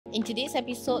In today's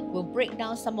episode, we'll break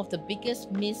down some of the biggest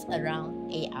myths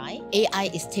around AI. AI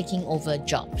is taking over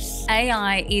jobs.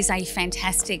 AI is a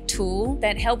fantastic tool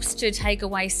that helps to take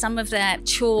away some of that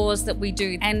chores that we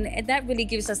do, and that really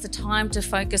gives us the time to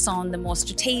focus on the more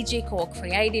strategic or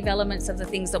creative elements of the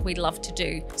things that we love to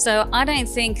do. So I don't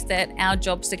think that our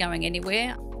jobs are going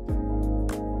anywhere.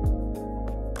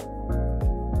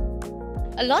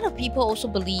 A lot of people also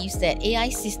believe that AI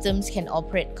systems can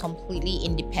operate completely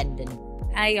independent.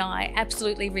 AI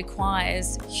absolutely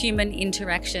requires human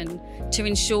interaction to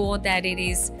ensure that it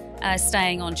is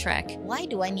staying on track. Why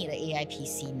do I need an AI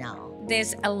PC now?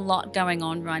 There's a lot going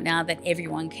on right now that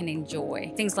everyone can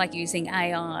enjoy. Things like using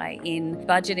AI in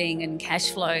budgeting and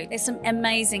cash flow. There's some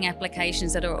amazing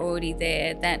applications that are already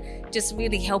there that just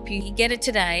really help you. You get it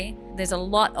today, there's a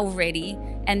lot already,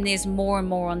 and there's more and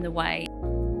more on the way.